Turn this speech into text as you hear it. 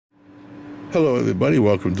Hello everybody,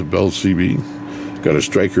 welcome to Bell CB. Got a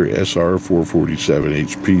Stryker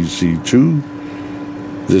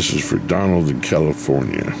SR-447HPC2. This is for Donald in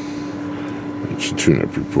California. It's a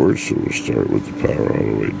tune-up report, so we'll start with the power all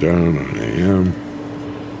the way down on AM.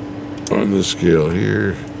 On this scale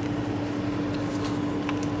here,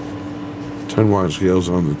 10 watt scale's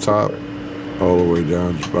on the top, all the way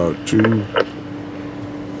down to about 2.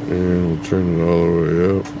 And we'll turn it all the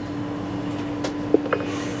way up.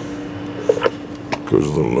 Goes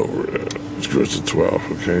a little over that. It goes to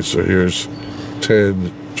 12. Okay, so here's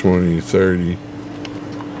 10, 20, 30.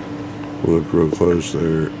 Look real close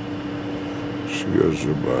there. She goes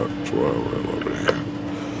to about 12 right over here.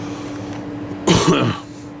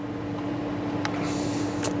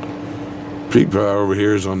 Peak power over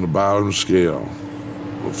here is on the bottom scale.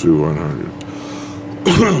 Through 100.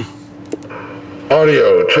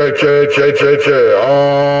 Audio, check. Audio.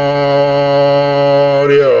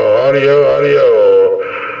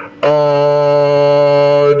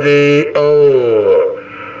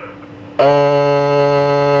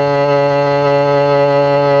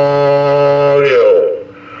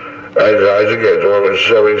 As again,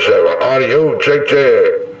 77. Audio, check.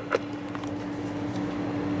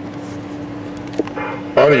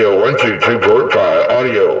 Audio, 1, 2, 3, 4, 5.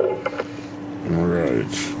 Audio. All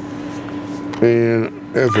right. And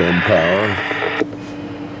FM power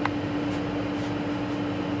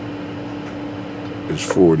is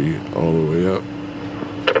 40 all the way up.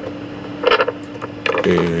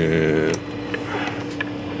 And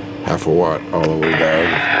half a watt all the way down.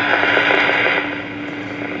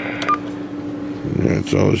 And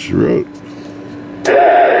that's all she wrote.